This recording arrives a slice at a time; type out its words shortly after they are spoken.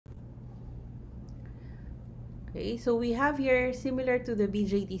Okay, so we have here, similar to the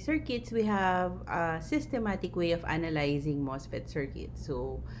BJT circuits, we have a systematic way of analyzing MOSFET circuits.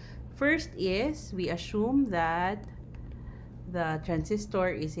 So first is, we assume that the transistor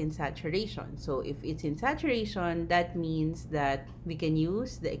is in saturation. So if it's in saturation, that means that we can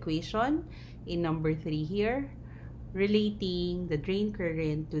use the equation in number 3 here, relating the drain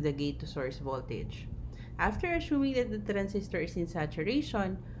current to the gate to source voltage. After assuming that the transistor is in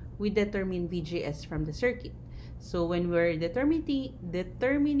saturation, we determine VGS from the circuit. So when we're determining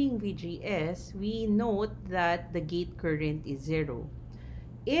VGS, we note that the gate current is 0.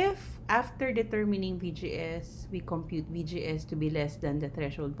 If after determining VGS, we compute VGS to be less than the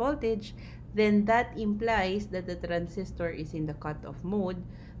threshold voltage, then that implies that the transistor is in the cutoff mode.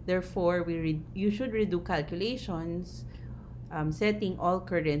 Therefore, you should redo calculations setting all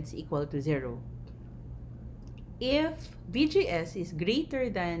currents equal to 0. If VGS is greater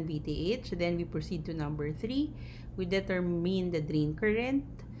than VTH, then we proceed to number 3. We determine the drain current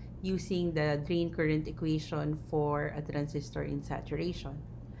using the drain current equation for a transistor in saturation.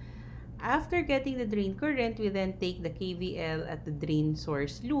 After getting the drain current, we then take the KVL at the drain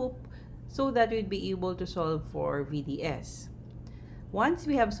source loop so that we'd be able to solve for VDS. Once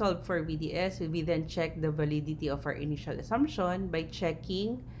we have solved for VDS, we then check the validity of our initial assumption by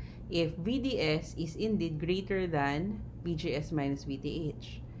checking if VDS is indeed greater than VGS minus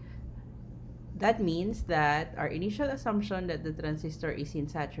VTH. That means that our initial assumption that the transistor is in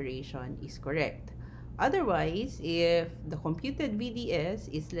saturation is correct. Otherwise, if the computed VDS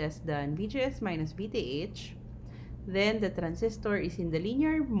is less than VGS minus VTH, then the transistor is in the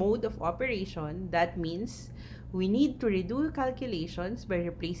linear mode of operation. That means we need to redo calculations by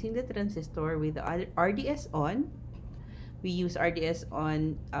replacing the transistor with the RDS on. We use RDS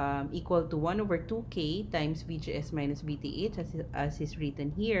on equal to 1 over 2K times VGS minus VTH as is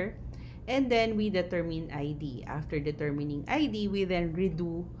written here. And then we determine ID. After determining ID, we then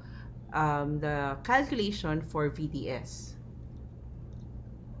redo the calculation for VDS.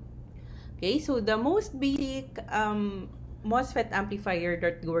 Okay, so the most basic MOSFET amplifier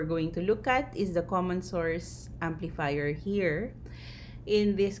that we're going to look at is the common source amplifier here.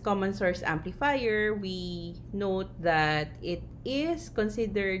 In this common source amplifier, we note that it is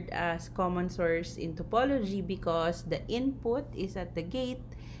considered as common source in topology because the input is at the gate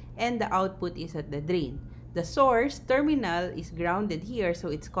and the output is at the drain. The source terminal is grounded here, so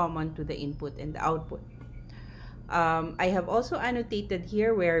it's common to the input and the output. I have also annotated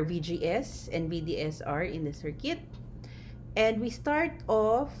here where VGS and VDS are in the circuit. And we start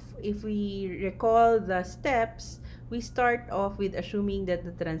off, if we recall the steps, we start off with assuming that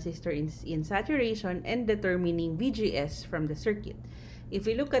the transistor is in saturation and determining VGS from the circuit. If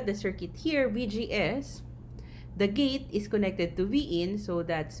we look at the circuit here, VGS, the gate is connected to Vin, so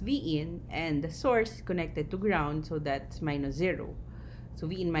that's Vin, and the source is connected to ground, so that's minus 0. So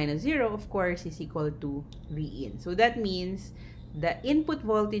Vin minus 0, of course, is equal to Vin. So that means the input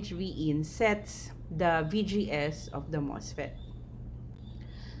voltage Vin sets the VGS of the MOSFET.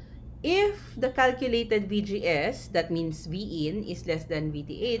 If the calculated VGS, that means Vin, is less than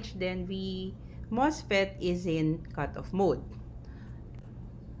VTH, then MOSFET is in cutoff mode.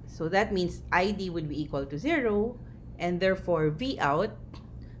 So that means ID would be equal to 0, and therefore Vout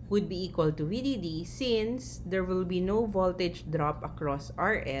would be equal to VDD, since there will be no voltage drop across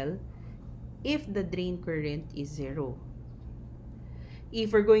RL if the drain current is 0.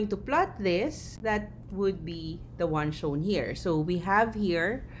 If we're going to plot this, that would be the one shown here. So we have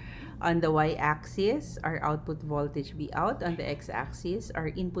here on the y-axis our output voltage Vout, on the x-axis our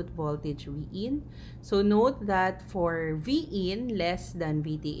input voltage Vin. So note that for Vin less than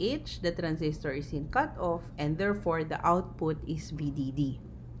VTH, the transistor is in cutoff, and therefore the output is VDD.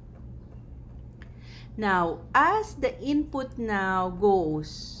 Now, as the input now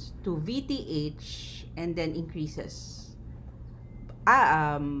goes to VTH and then increases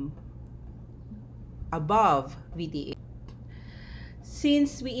above VTH,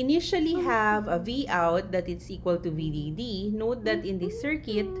 since we initially have a Vout that is equal to VDD, note that in this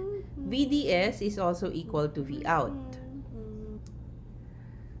circuit, VDS is also equal to Vout.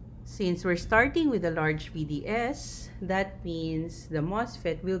 Since we're starting with a large VDS, that means the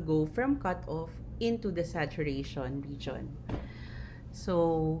MOSFET will go from cutoff into the saturation region.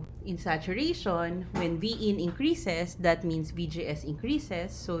 So in saturation, when Vin increases, that means VGS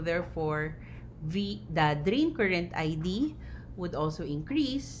increases. So therefore, the drain current ID would also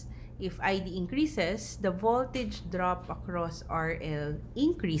increase. If ID increases, the voltage drop across RL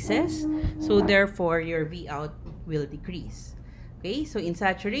increases. So therefore, your Vout will decrease. Okay, so in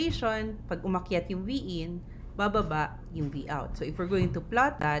saturation, pag umakyat yung Vin, bababa yung Vout. So if we're going to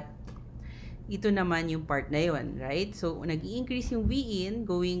plot that, ito naman yung part na yun, right? So, nag-i-increase yung V-in,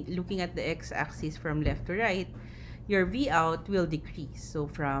 looking at the x-axis from left to right, your V-out will decrease. So,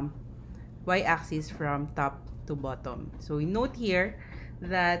 from y-axis from top to bottom. So, note here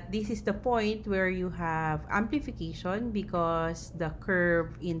that this is the point where you have amplification because the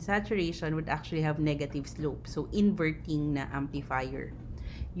curve in saturation would actually have negative slope. So, inverting na amplifier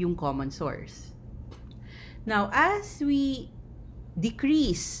yung common source. Now, as we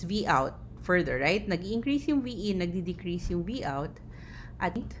decrease V-out further, right? Nag-increase yung V-in, nagdi-decrease yung V-out,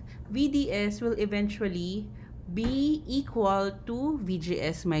 at VDS will eventually be equal to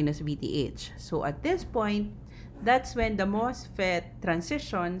VGS minus VTH. So at this point, that's when the MOSFET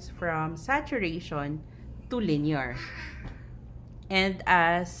transitions from saturation to linear. And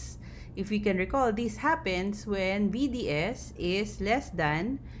as if we can recall, this happens when VDS is less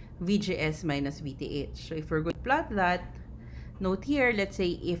than VGS minus VTH. So if we're going to plot that, note here, let's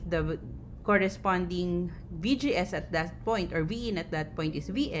say if the corresponding VGS at that point or Vin at that point is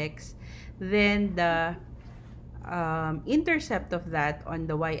Vx, then the intercept of that on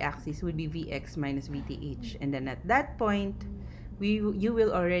the y-axis would be Vx minus Vth. And then at that point, you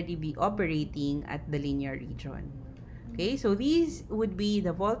will already be operating at the linear region. Okay, so these would be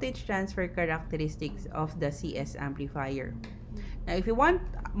the voltage transfer characteristics of the CS amplifier. Now, if you want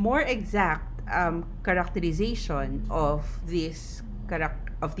more exact characterization of this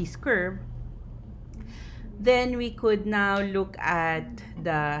curve, then we could now look at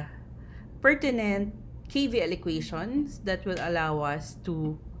the pertinent KVL equations that will allow us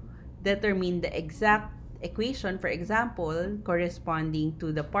to determine the exact equation, for example, corresponding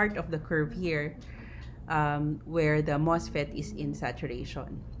to the part of the curve here where the MOSFET is in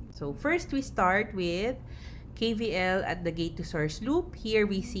saturation. So first we start with KVL at the gate to source loop. Here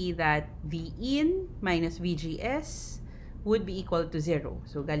we see that Vin minus VGS would be equal to 0.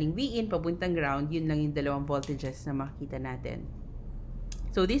 So galing Vin papuntang ground, yun lang yung dalawang voltages na makita natin.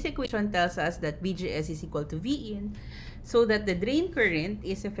 So this equation tells us that VGS is equal to Vin, so that the drain current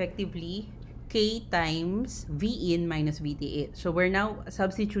is effectively K times Vin minus VTH. So we're now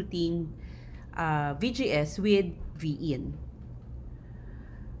substituting VGS with Vin.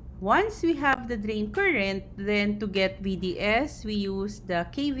 Once we have the drain current, then to get VDS, we use the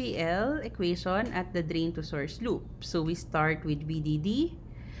KVL equation at the drain to source loop. So we start with VDD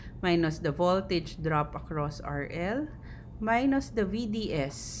minus the voltage drop across RL minus the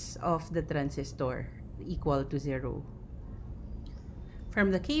VDS of the transistor equal to 0.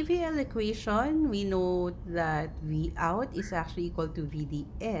 From the KVL equation, we know that Vout is actually equal to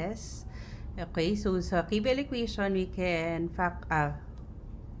VDS. Okay, so sa KVL equation, we can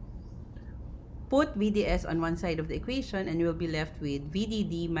put VDS on one side of the equation and we'll be left with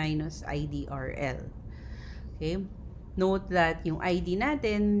VDD minus IDRL. Okay, note that yung ID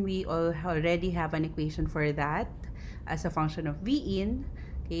natin, we already have an equation for that as a function of Vin,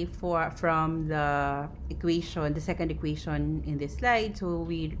 okay, from the equation, the second equation in this slide. So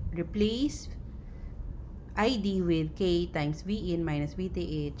we replace ID with K times Vin minus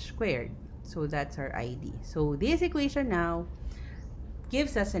VTH squared. So that's our ID. So this equation now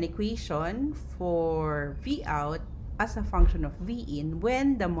gives us an equation for Vout as a function of Vin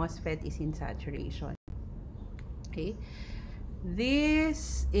when the MOSFET is in saturation. Okay,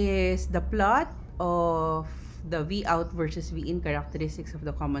 this is the plot of the Vout versus Vin characteristics of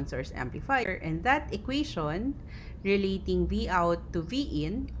the common source amplifier, and that equation relating Vout to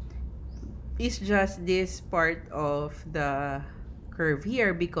Vin is just this part of the curve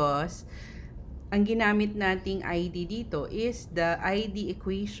here, because ang ginamit nating ID dito is the ID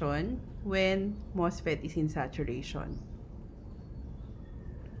equation when MOSFET is in saturation.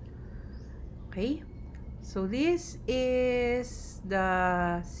 Okay, so this is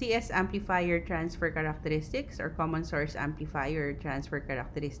the CS amplifier transfer characteristics or common source amplifier transfer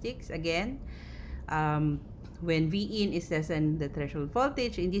characteristics. Again, when Vin is less than the threshold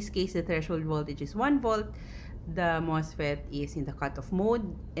voltage, in this case the threshold voltage is 1 volt, the MOSFET is in the cutoff mode,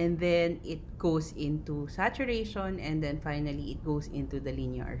 and then it goes into saturation, and then finally it goes into the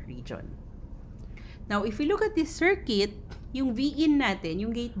linear region. Now, if we look at this circuit, yung Vin natin,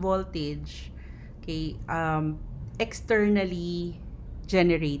 yung gate voltage, okay, externally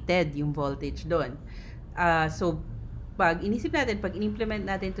generated yung voltage doon. So, pag inisip natin, pag in-implement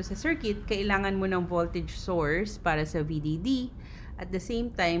natin to sa circuit, kailangan mo ng voltage source para sa VDD. At the same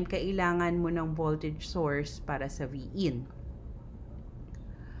time, kailangan mo ng voltage source para sa Vin.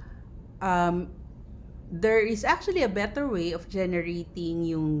 There is actually a better way of generating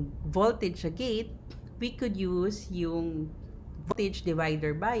yung voltage sa gate. We could use yung voltage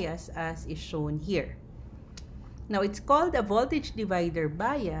divider bias as is shown here. Now, it's called a voltage divider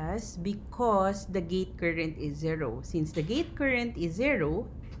bias because the gate current is 0. Since the gate current is 0,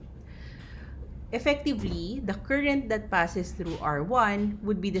 effectively, the current that passes through R1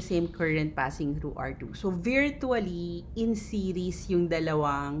 would be the same current passing through R2. So, virtually, in series yung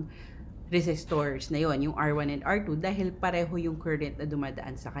dalawang resistors na yon, yung R1 and R2, dahil pareho yung current na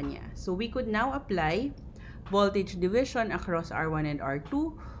dumadaan sa kanya. So, we could now apply voltage division across R1 and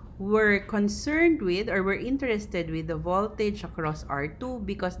R2. We're concerned with, or we're interested with, the voltage across R2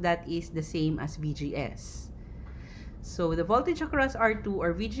 because that is the same as VGS. So, the voltage across R2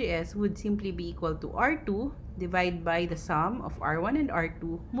 or VGS would simply be equal to R2 divided by the sum of R1 and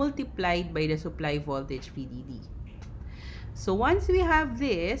R2 multiplied by the supply voltage VDD. So, once we have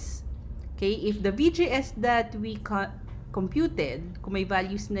this, okay, if the VGS that we computed, kung may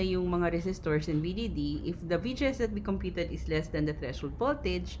values na yung mga resistors in VDD, if the VGS that we computed is less than the threshold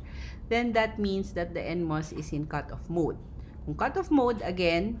voltage, then that means that the NMOS is in cutoff mode. Kung cutoff mode,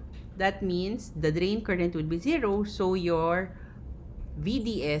 again, that means the drain current would be 0, so your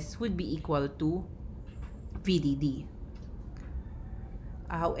VDS would be equal to VDD.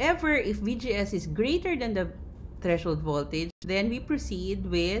 However, if VGS is greater than the threshold voltage, then we proceed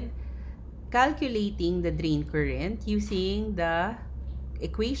with calculating the drain current using the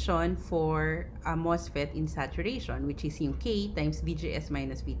equation for a MOSFET in saturation, which is yung K times VGS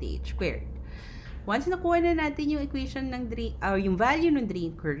minus VTH squared. Once nakuha na natin yung equation ng drain, yung value ng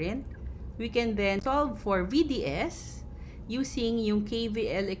drain current, we can then solve for VDS using yung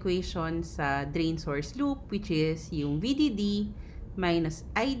KVL equation sa drain source loop, which is yung VDD minus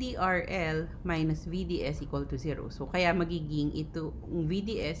IDRL minus VDS equal to 0. So, kaya magiging ito, yung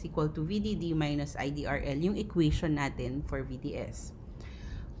VDS equal to VDD minus IDRL, yung equation natin for VDS.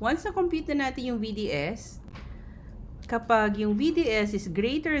 Once na-compute na natin yung VDS, kapag yung VDS is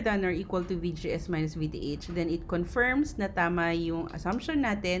greater than or equal to VGS minus VTH, then it confirms na tama yung assumption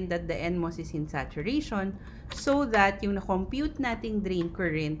natin that the NMOS is in saturation so that yung na-compute nating drain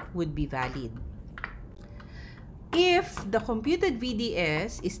current would be valid. If the computed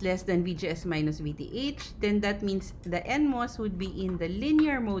VDS is less than VGS minus VTH, then that means the NMOS would be in the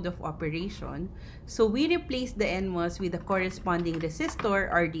linear mode of operation. So we replace the NMOS with the corresponding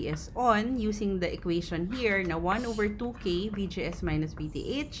resistor RDS on using the equation here na 1 over 2K VGS minus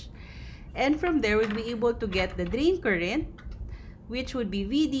VTH. And from there, we'll be able to get the drain current, which would be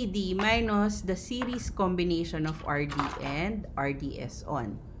VDD minus the series combination of RD and RDS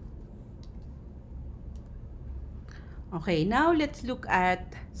on. Okay, now let's look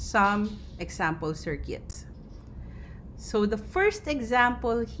at some example circuits. So the first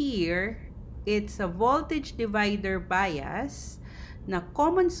example here, it's a voltage divider bias na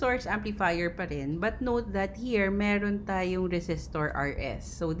common source amplifier pa rin, but note that here meron tayong resistor RS.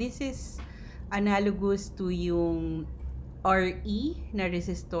 So this is analogous to yung RE na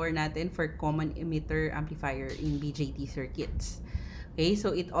resistor natin for common emitter amplifier in BJT circuits. Okay,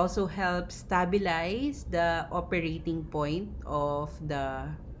 so it also helps stabilize the operating point of the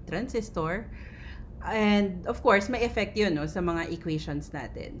transistor. And of course, may effect yun no, sa mga equations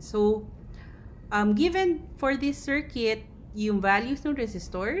natin. So, given for this circuit, yung values ng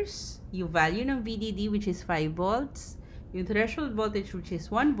resistors, yung value ng VDD which is 5 volts, yung threshold voltage which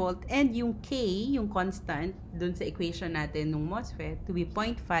is 1 volt, and yung K, yung constant, dun sa equation natin ng MOSFET to be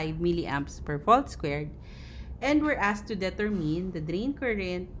 0.5 milliamps per volt squared. And we're asked to determine the drain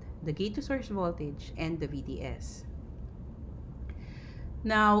current, the gate to source voltage, and the VDS.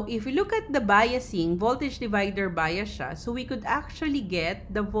 Now, if we look at the biasing, voltage divider bias siya, so we could actually get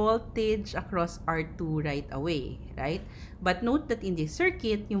the voltage across R2 right away, right? But note that in this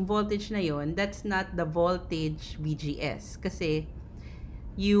circuit, yung voltage na yon, that's not the voltage VGS. Kasi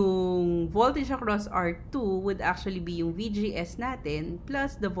yung voltage across R2 would actually be yung VGS natin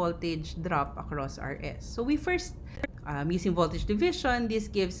plus the voltage drop across RS. So we first, using voltage division,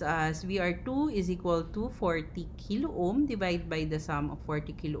 this gives us VR2 is equal to 40 kilo ohm divided by the sum of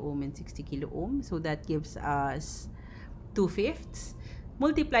 40 kilo ohm and 60 kilo ohm. So that gives us 2/5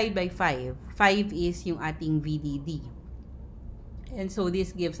 multiplied by 5. 5 is yung ating VDD. And so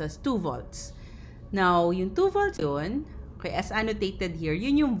this gives us 2 volts. Now, yung 2 volts yun, okay, as annotated here,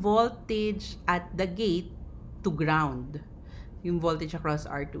 yun yung voltage at the gate to ground. Yung voltage across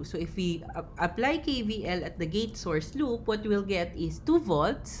R2. So, if we apply KVL at the gate source loop, what we'll get is 2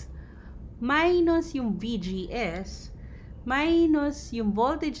 volts minus yung VGS minus yung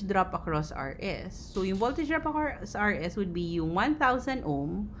voltage drop across RS. So, yung voltage drop across RS would be yung 1,000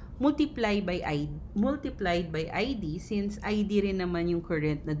 ohm multiplied by ID since ID rin naman yung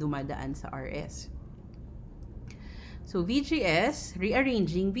current na dumadaan sa RS. So, VGS,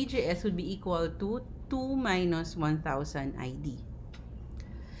 rearranging, VGS would be equal to 2 minus 1000 ID.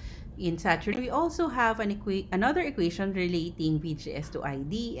 In saturation, we also have another equation relating VGS to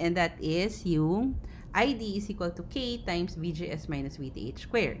ID, and that is yung ID is equal to K times VGS minus VTH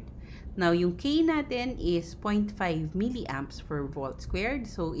squared. Now, yung K natin is 0.5 milliamps per volt squared.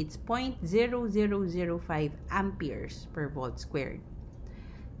 So, it's 0.0005 amperes per volt squared.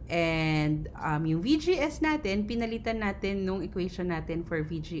 And yung VGS natin, pinalitan natin nung equation natin for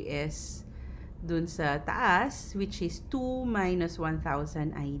VGS dun sa taas, which is 2 minus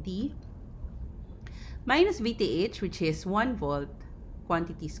 1000 ID minus VTH, which is 1 volt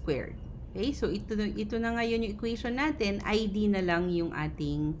quantity squared. Okay, so ito na ngayon yung equation natin. ID na lang yung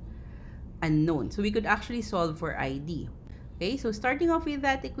ating unknown. So we could actually solve for ID. Okay, so starting off with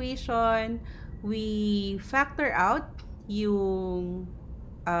that equation, we factor out yung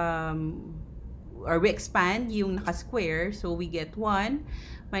or we expand yung naka-square. So we get 1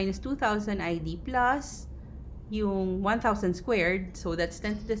 minus 2000 ID plus yung 1000 squared. So that's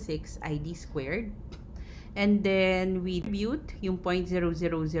 10 to the 6 ID squared. And then we distribute yung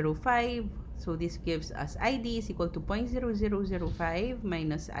 0.0005. So this gives us ID is equal to 0.0005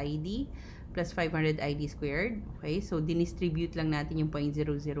 minus ID plus 500 ID squared. Okay, so dinistribute lang natin yung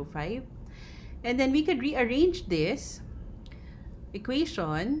 0.005. And then we could rearrange this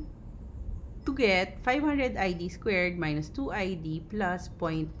equation to get 500 ID squared minus 2ID plus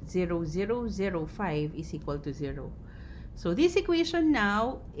 0.0005 is equal to 0. So this equation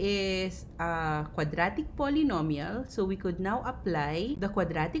now is a quadratic polynomial. So we could now apply the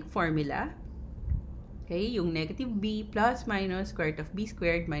quadratic formula. Okay, yung negative b plus minus square root of b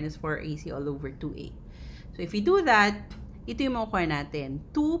squared minus 4ac all over 2a. So if we do that, ito yung makukuha natin.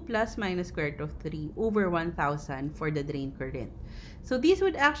 2 plus minus square root of 3 over 1000 for the drain current. So this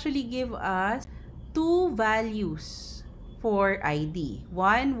would actually give us two values for ID.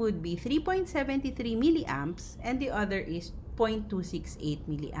 One would be 3.73 milliamps and the other is 0.268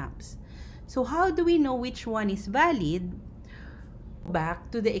 milliamps. So how do we know which one is valid? Back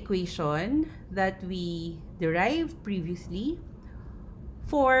to the equation that we derived previously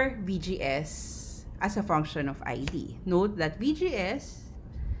for VGS as a function of ID. Note that VGS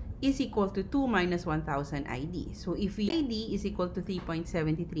is equal to 2 minus 1000 ID. So if ID is equal to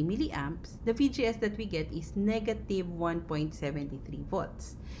 3.73 milliamps, the VGS that we get is negative 1.73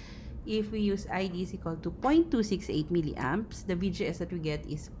 volts. If we use ID is equal to 0.268 milliamps, the VGS that we get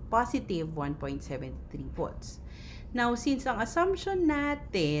is positive 1.73 volts. Now, since ang assumption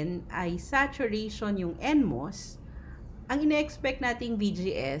natin ay saturation yung NMOS, ang ina-expect nating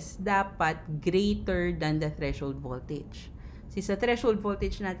VGS dapat greater than the threshold voltage. Since the threshold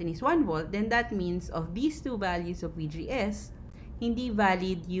voltage natin is 1 volt, then that means of these two values of VGS, hindi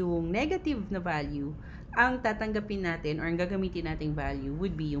valid yung negative na value. Ang tatanggapin natin or ang gagamitin nating value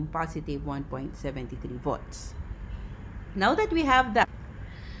would be yung positive 1.73 volts. Now that we have that,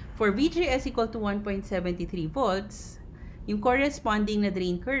 for VGS equal to 1.73 volts, yung corresponding na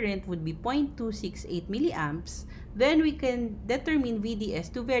drain current would be 0.268 milliamps. Then we can determine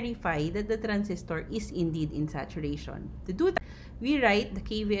VDS to verify that the transistor is indeed in saturation. To do that, we write the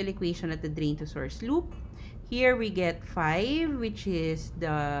KVL equation at the drain to source loop. Here we get 5, which is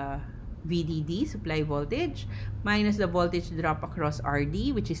the VDD, supply voltage, minus the voltage drop across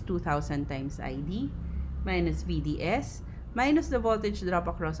RD, which is 2000 times ID, minus VDS, minus the voltage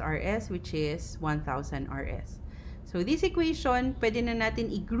drop across RS, which is 1000 RS. So this equation, pwede na natin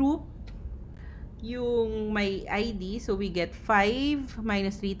i-group yung may ID. So we get 5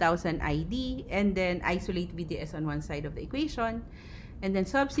 minus 3000 ID, and then isolate VDS on one side of the equation. And then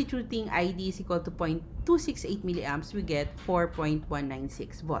substituting ID is equal to 0.268 milliamps, we get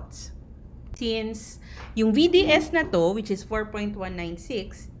 4.196 volts. Since yung VDS na to, which is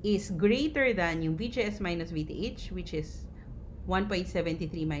 4.196, is greater than yung VGS minus VTH, which is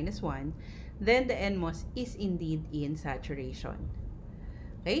 1.73 minus 1, then the NMOS is indeed in saturation.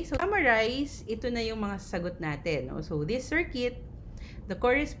 Okay, so summarize, ito na yung mga sagot natin. No? So this circuit, the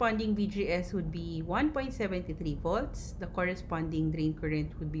corresponding VGS would be 1.73 volts, the corresponding drain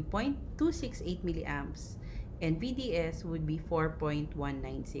current would be 0.268 milliamps, and VDS would be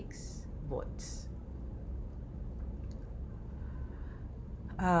 4.196 volts.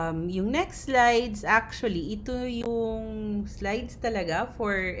 Yung next slides, actually, ito yung slides talaga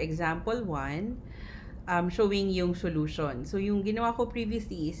for example 1, showing yung solution. So, yung ginawa ko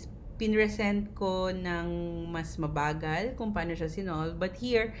previously is, pinresent ko ng mas mabagal kung paano siya sinolve. But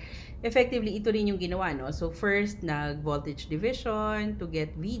here, effectively, ito rin yung ginawa, no? So, first, nag-voltage division to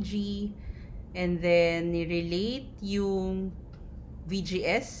get VG, and then, nirelate yung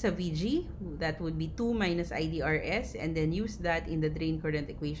VGS sa VG, that would be 2 minus IDRS, and then use that in the drain current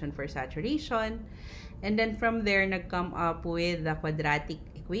equation for saturation. And then from there, nag-come up with the quadratic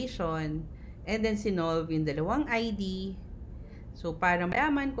equation, and then sinolve yung dalawang ID. So, para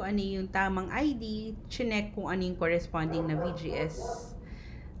malaman kung ano yung tamang ID, chinek kung ano yung corresponding na VGS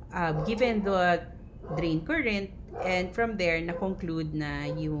given the drain current, and from there, na-conclude na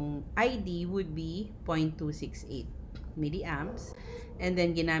yung ID would be 0.268 milliamps. And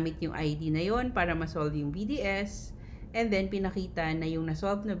then, ginamit yung ID na yon para ma-solve yung VDS. And then, pinakita na yung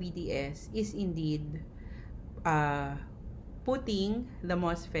na-solve na VDS is indeed putting the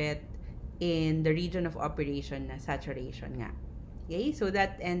MOSFET in the region of operation na saturation nga. Okay? So,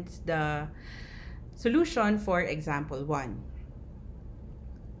 that ends the solution for example 1.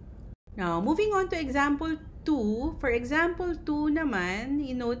 Now, moving on to example 2. For example 2 naman,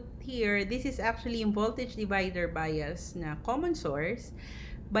 you note here, this is actually yung voltage divider bias na common source.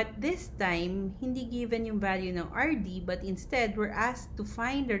 But this time, hindi given yung value ng RD, but instead, we're asked to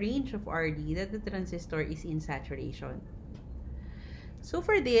find the range of RD that the transistor is in saturation. So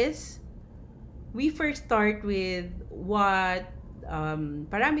for this, we first start with what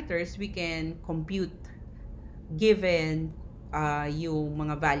parameters we can compute given yung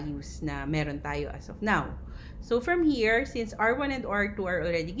mga values na meron tayo as of now. So from here, since R1 and R2 are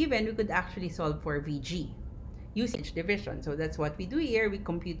already given, we could actually solve for VG using division. So that's what we do here. We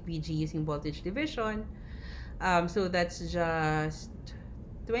compute VG using voltage division. So that's just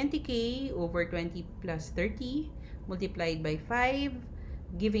 20K over 20 plus 30 multiplied by 5,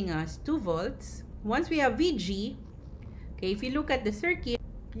 giving us 2 volts. Once we have VG, okay, if you look at the circuit,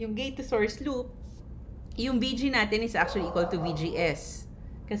 yung gate to source loop, yung VG natin is actually equal to VGS.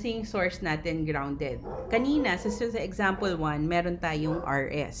 Kasi yung source natin grounded. Kanina, sa example 1, meron tayong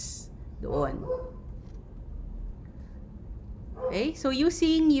RS doon. Okay? So,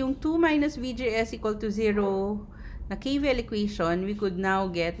 using yung 2 minus VGS equal to 0 na KVL equation, we could now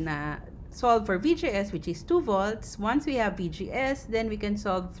get na solve for VGS, which is 2 volts. Once we have VGS, then we can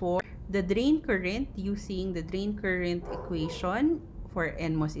solve for the drain current using the drain current equation for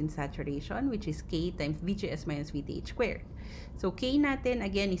NMOS in saturation, which is K times VGS minus VTH squared. So, K natin,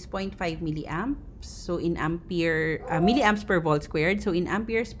 again, is 0.5 milliamps. So, in milliamps per volt squared. So, in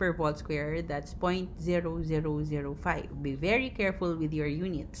amperes per volt squared, that's 0.0005. Be very careful with your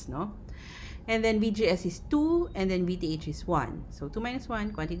units, no? And then, VGS is 2, and then VTH is 1. So, 2 minus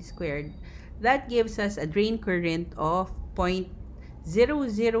 1, quantity squared. That gives us a drain current of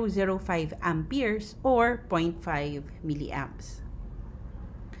 0.0005 amperes or 0.5 milliamps.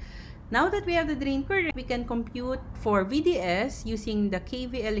 Now that we have the drain current, we can compute for VDS using the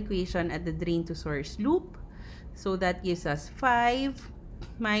KVL equation at the drain to source loop. So that gives us 5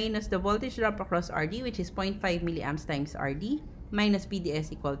 minus the voltage drop across RD, which is 0.5 milliamps times RD, minus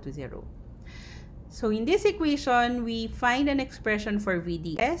VDS equal to 0. So in this equation, we find an expression for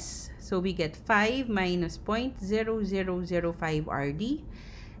VDS. So we get 5 minus 0.0005 RD.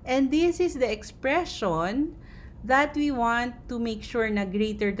 And this is the expression that we want to make sure na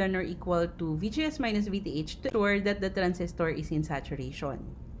greater than or equal to VGS minus VTH to ensure that the transistor is in saturation.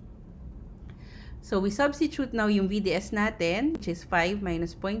 So, we substitute now yung VDS natin, which is 5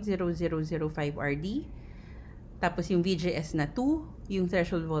 minus 0.0005 RD. Tapos yung VGS na 2, yung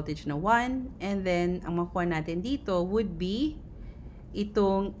threshold voltage na 1. And then, ang makuha natin dito would be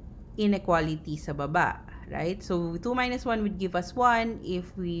itong inequality sa baba. Right? So, 2 minus 1 would give us 1.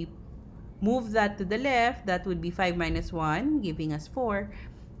 If we move that to the left, that would be 5 minus 1, giving us 4.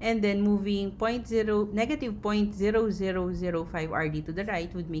 And then moving negative 0.0005 RD to the right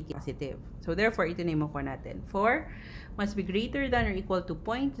would make it positive. So therefore, ito na yung makuha natin. 4 must be greater than or equal to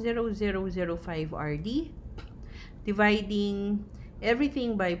 0.0005 RD. Dividing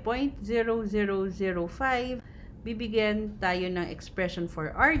everything by 0.0005, bibigyan tayo ng expression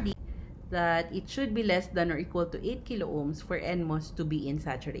for RD that it should be less than or equal to 8 kilo ohms for NMOS to be in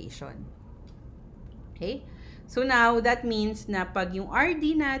saturation. Okay? So now, that means na pag yung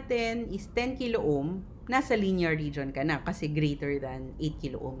RD natin is 10 kilo ohm, nasa linear region ka na kasi greater than 8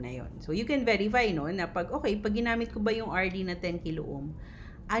 kilo ohm na yon. So you can verify, no, na pag ginamit ko ba yung RD na 10 kilo ohm,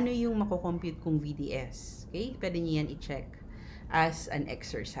 ano yung mako-compute kong VDS? Okay? Pwede niyo yan i-check as an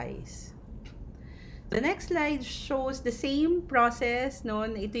exercise. The next slide shows the same process, no?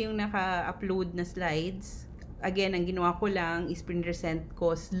 Ito yung naka-upload na slides. Again, ang ginawa ko lang is present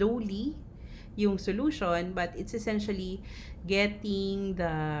ko slowly yung solution, but it's essentially getting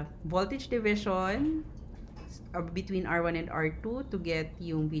the voltage division between R1 and R2 to get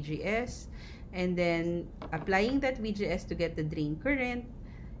yung VGS, and then applying that VGS to get the drain current,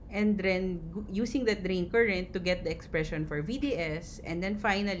 and then using that drain current to get the expression for VDS, and then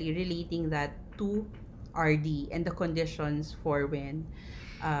finally relating that to RD and the conditions for when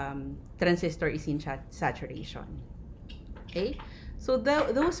transistor is in saturation. Okay, so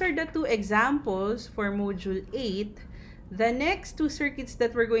those are the two examples for Module 8. The next two circuits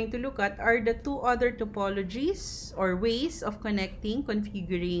that we're going to look at are the two other topologies or ways of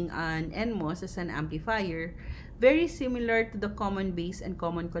configuring an NMOS as an amplifier, very similar to the common base and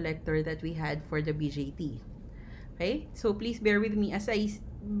common collector that we had for the BJT. Okay, so please bear with me as I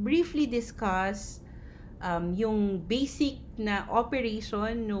briefly discuss yung basic na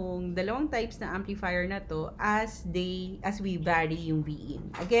operation ng dalawang types na amplifier na to as we vary yung Vin.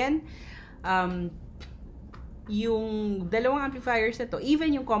 Again, yung dalawang amplifiers na to,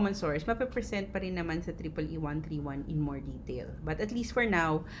 even yung common source, mapapresent pa rin naman sa EE131 in more detail. But at least for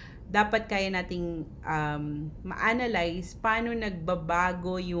now, dapat kaya nating ma-analyze paano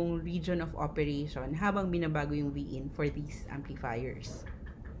nagbabago yung region of operation habang binabago yung Vin for these amplifiers.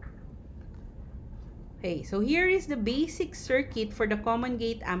 Okay, so here is the basic circuit for the common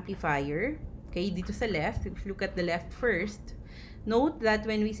gate amplifier. Okay, dito sa left, if you look at the left first, note that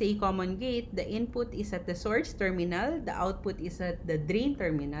when we say common gate, the input is at the source terminal, the output is at the drain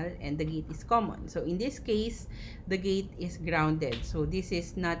terminal, and the gate is common. So in this case, the gate is grounded. So this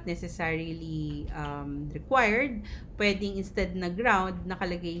is not necessarily required. Pwedeng instead na ground,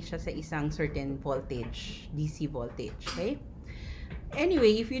 nakalagay siya sa isang certain voltage, DC voltage. Okay?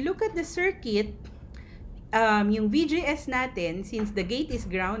 Anyway, if you look at the circuit, yung VGS natin, since the gate is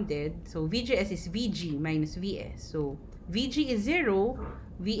grounded, so VGS is VG minus VS. So VG is 0,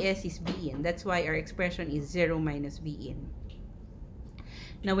 VS is Vin. That's why our expression is 0 minus Vin.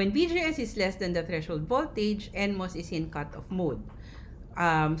 Now, when VGS is less than the threshold voltage, NMOS is in cutoff mode.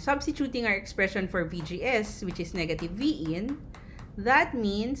 Substituting our expression for VGS, which is negative Vin, that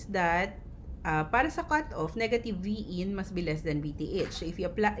means that para sa cutoff, negative Vin must be less than VTH. So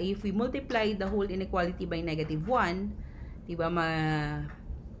if we multiply the whole inequality by negative 1, diba,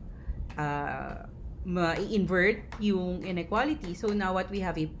 ma-invert yung inequality. So now what we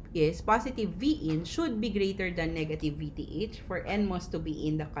have is positive Vin should be greater than negative VTH for NMOS to be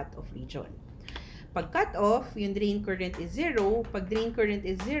in the cutoff region. Pag cutoff, yung drain current is 0. Pag drain current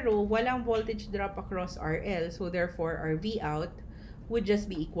is 0, walang voltage drop across RL. So therefore, our Vout would just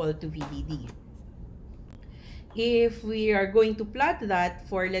be equal to VDD. If we are going to plot that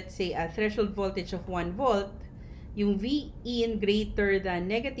for, let's say, a threshold voltage of 1 volt, yung Vin greater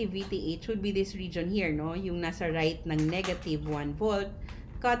than negative VTH would be this region here, no? Yung nasa right ng negative 1 volt,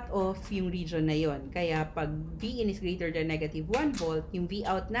 cut off yung region na yon. Kaya pag Vin is greater than negative 1 volt, yung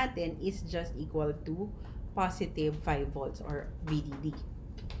Vout natin is just equal to positive 5 volts or VDD.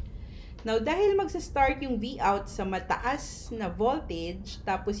 Now, dahil magsa-start yung Vout sa mataas na voltage,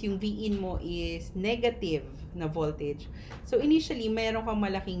 tapos yung Vin mo is negative na voltage, so initially, mayroon kang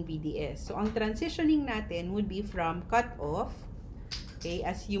malaking VDS. So, ang transitioning natin would be from cutoff, okay,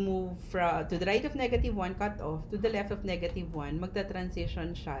 as you move to the right of negative 1, cutoff, to the left of negative 1,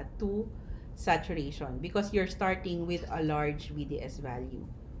 magta-transition siya to saturation because you're starting with a large VDS value.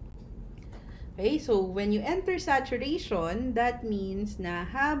 Okay, so when you enter saturation, that means na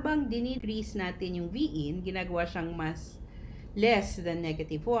habang dinecrease natin yung Vin, ginagawa siyang mas less than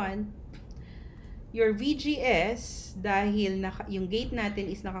negative 1, your VGS, dahil yung gate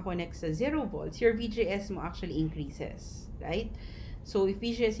natin is nakakonect sa 0 volts, your VGS mo actually increases, right? So if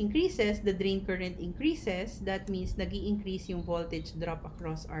VGS increases, the drain current increases, that means nag-i-increase yung voltage drop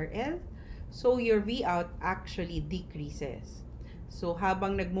across RL, so your Vout actually decreases. So,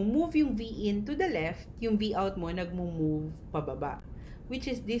 habang nagmo-move yung Vin to the left, yung Vout mo nagmo-move pababa.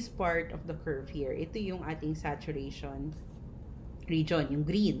 Which is this part of the curve here. Ito yung ating saturation region, yung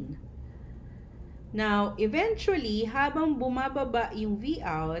green. Now, eventually, habang bumababa yung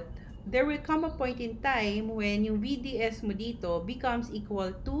Vout, there will come a point in time when yung VDS mo dito becomes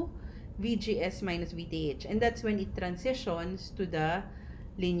equal to VGS minus VTH. And that's when it transitions to the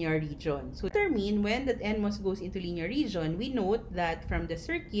linear region. So, determine when that NMOS goes into linear region, we note that from the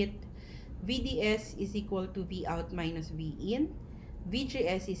circuit, VDS is equal to Vout minus Vin,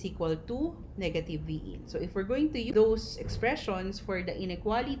 VGS is equal to negative Vin. So, if we're going to use those expressions for the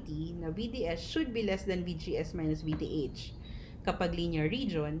inequality na VDS should be less than VGS minus VTH kapag linear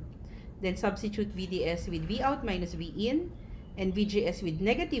region, then substitute VDS with Vout minus Vin and VGS with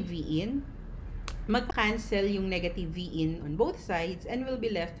negative Vin, mag-cancel yung negative Vin on both sides and we'll be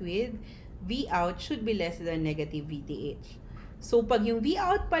left with Vout should be less than negative VTH. So, pag yung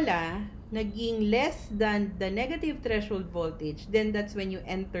Vout pala naging less than the negative threshold voltage, then that's when you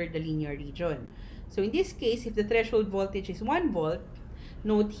enter the linear region. So, in this case, if the threshold voltage is 1 volt,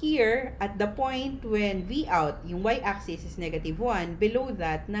 Note here, at the point when V out, yung y-axis is -1, below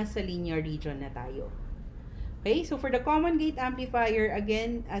that, nasa linear region na tayo. Okay, so for the common gate amplifier,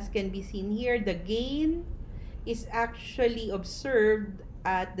 again, as can be seen here, the gain is actually observed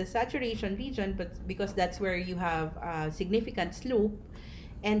at the saturation region, but because that's where you have a significant slope,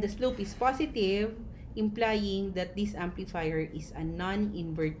 and the slope is positive, implying that this amplifier is a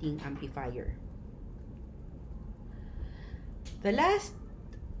non-inverting amplifier. The last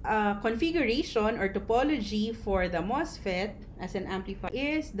configuration or topology for the MOSFET as an amplifier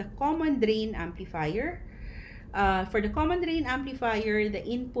is the common drain amplifier. For the common drain amplifier, the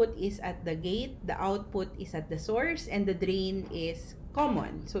input is at the gate, the output is at the source, and the drain is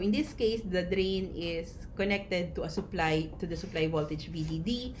common. So in this case, the drain is connected to the supply voltage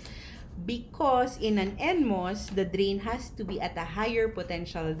VDD, because in an NMOS, the drain has to be at a higher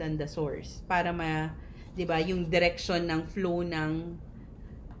potential than the source para diba, yung direction ng flow ng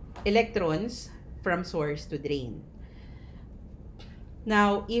electrons from source to drain.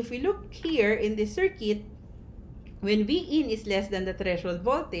 Now, if we look here in this circuit, when Vin is less than the threshold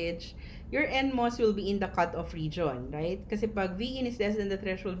voltage, your NMOS will be in the cutoff region, right? Kasi pag Vin is less than the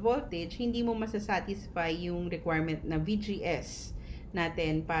threshold voltage, hindi mo masasatisfy yung requirement na VGS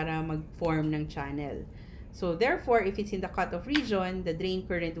natin para mag-form ng channel. So, therefore, if it's in the cutoff region, the drain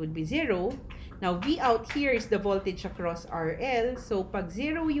current would be 0. Now, V out here is the voltage across RL. So, pag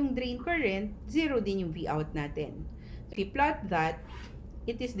 0 yung drain current, 0 din yung V out natin. If we plot that,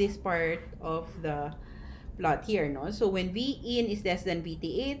 it is this part of the plot here, no? So, when V in is less than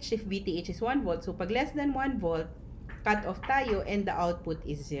VTH, if VTH is 1 volt, so pag less than 1 volt, cut off tayo and the output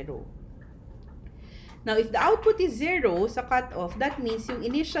is 0. Now, if the output is 0 sa cutoff, that means yung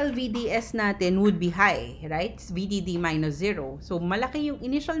initial VDS natin would be high, right? It's VDD minus 0. So, malaki yung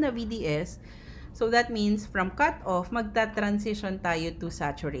initial na VDS. So, that means from cutoff, magta-transition tayo to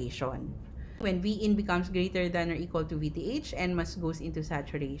saturation. When Vin becomes greater than or equal to VTH, NMOS goes into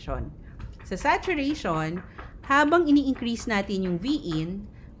saturation. Sa saturation, habang ini-increase natin yung Vin,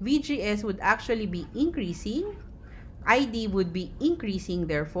 VGS would actually be increasing, ID would be increasing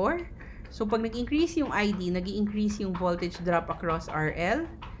therefore. So, pag nag-increase yung ID, nag-increase yung voltage drop across RL,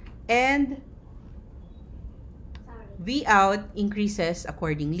 and V out increases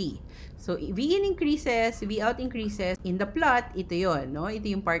accordingly. So, Vin increases, V out increases. In the plot, ito yon, no?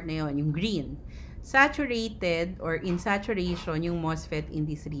 Ito yung part na yon, yung green. Saturated or in saturation yung MOSFET in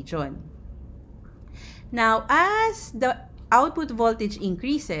this region. Now, as the output voltage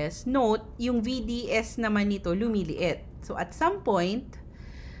increases, note, yung VDS naman nito lumiliit. So, at some point,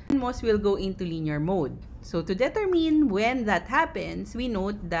 MOS will go into linear mode. So, to determine when that happens, we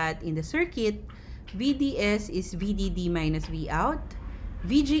note that in the circuit, VDS is VDD minus V out,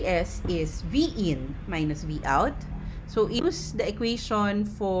 VGS is Vin minus V out. So, use the equation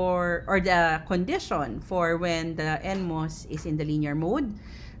for, or the condition for when the NMOS is in the linear mode.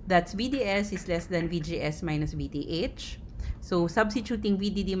 That's VDS is less than VGS minus VTH. So, substituting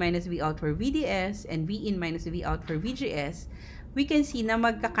VDD minus V out for VDS and Vin minus V out for VGS, we can see na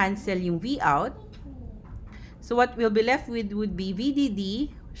magka-cancel yung V out. So, what we'll be left with would be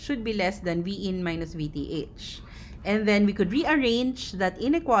VDD should be less than Vin minus VTH. And then, we could rearrange that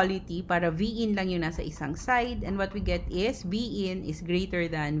inequality para Vin lang yung nasa isang side. And what we get is Vin is greater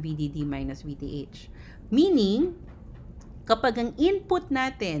than VDD minus VTH. Meaning, kapag ang input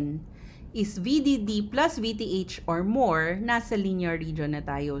natin is VDD plus VTH or more, nasa linear region na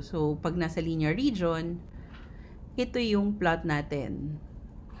tayo. So, pag nasa linear region, ito yung plot natin,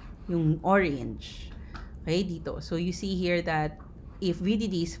 yung orange. Okay, dito. So, you see here that if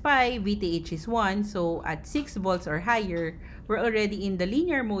VDD is 5, VTH is 1, so at 6 volts or higher, we're already in the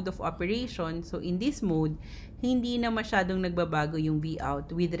linear mode of operation. So, in this mode, hindi na masyadong nagbabago yung V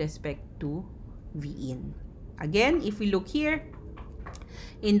out with respect to V in. Again, if we look here,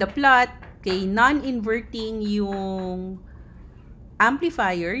 in the plot, okay, non-inverting yung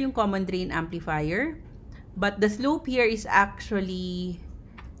amplifier, yung common drain amplifier, but the slope here is actually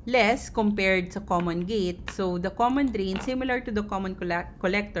less compared sa common gate. So, the common drain, similar to the common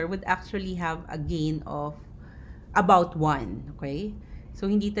collector, would actually have a gain of about 1. Okay? So,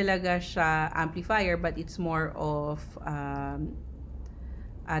 hindi talaga siya amplifier, but it's more of a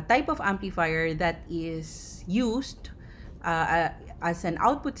type of amplifier that is used as an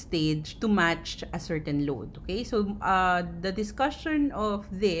output stage to match a certain load. Okay? So, the discussion of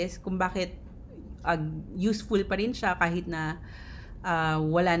this, kung bakit useful pa rin siya kahit na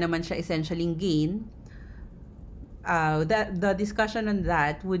wala naman siya essentially gain, the discussion on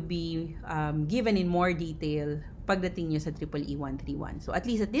that would be given in more detail pagdating nyo sa EEE 131. So at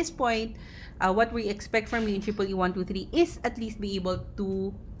least at this point, what we expect from you in EEE 123 is at least be able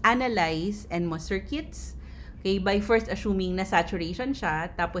to analyze NMOS circuits, okay, by first assuming na saturation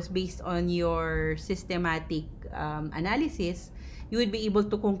siya, tapos based on your systematic analysis, you would be able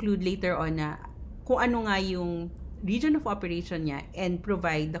to conclude later on na kung ano nga yung region of operation niya and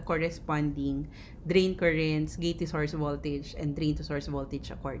provide the corresponding drain currents, gate to source voltage, and drain to source voltage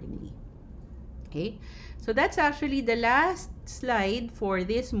accordingly. Okay, so that's actually the last slide for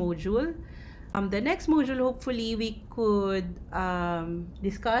this module. The next module, hopefully, we could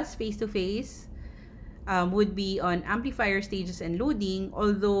discuss face-to-face would be on amplifier stages and loading,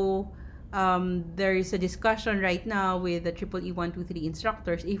 although there is a discussion right now with the EEE 123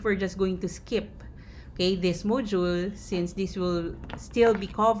 instructors if we're just going to skip, okay, this module, since this will still be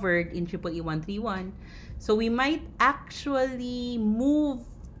covered in EEE 131. So we might actually move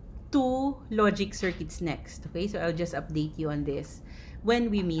to logic circuits next. Okay, so I'll just update you on this when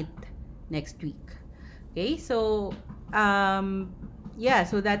we meet next week. Okay, so yeah,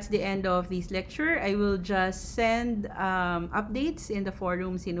 so that's the end of this lecture. I will just send updates in the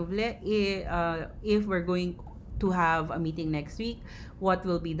forum Sinuble if we're going to have a meeting next week, what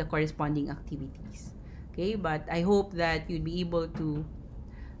will be the corresponding activities. Okay, but I hope that you'd be able to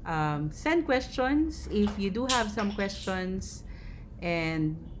send questions if you do have some questions.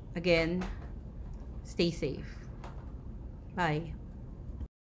 And again, stay safe. Bye.